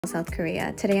South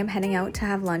Korea. Today I'm heading out to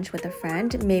have lunch with a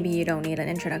friend. Maybe you don't need an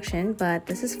introduction, but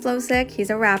this is Flowsik. He's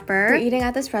a rapper. We're eating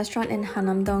at this restaurant in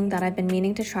Hanam-dong that I've been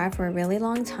meaning to try for a really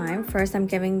long time. First, I'm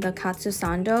giving the katsu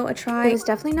sando a try. It was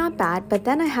definitely not bad, but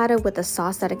then I had it with the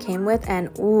sauce that it came with, and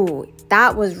ooh,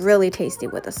 that was really tasty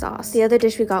with the sauce. The other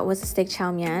dish we got was a steak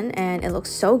chow mein, and it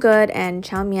looks so good, and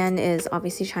chow mein is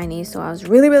obviously Chinese, so I was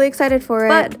really excited for it.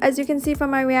 But as you can see from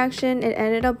my reaction, it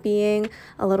ended up being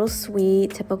a little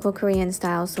sweet, typical Korean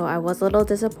style, so I was a little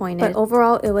disappointed. But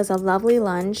overall, it was a lovely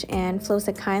lunch, and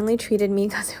Flowsik kindly treated me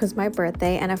because it was my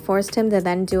birthday, and I forced him to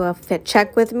then do a fit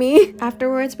check with me.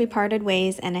 Afterwards, we parted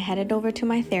ways, and I headed over to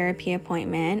my therapy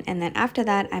appointment, and then after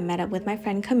that, I met up with my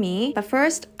friend Camille. But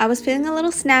first, I was feeling a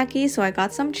little snacky, so I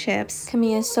got some chips.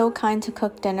 Camille is so kind to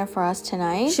cook dinner for us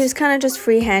tonight. She was kind of just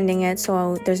free-handing it,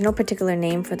 so there's no particular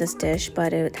name for this dish,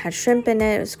 but it had shrimp in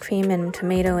it, it was cream and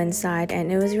tomato inside,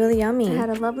 and it was really yummy. I had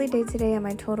a lovely day today, and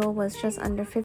my total was just under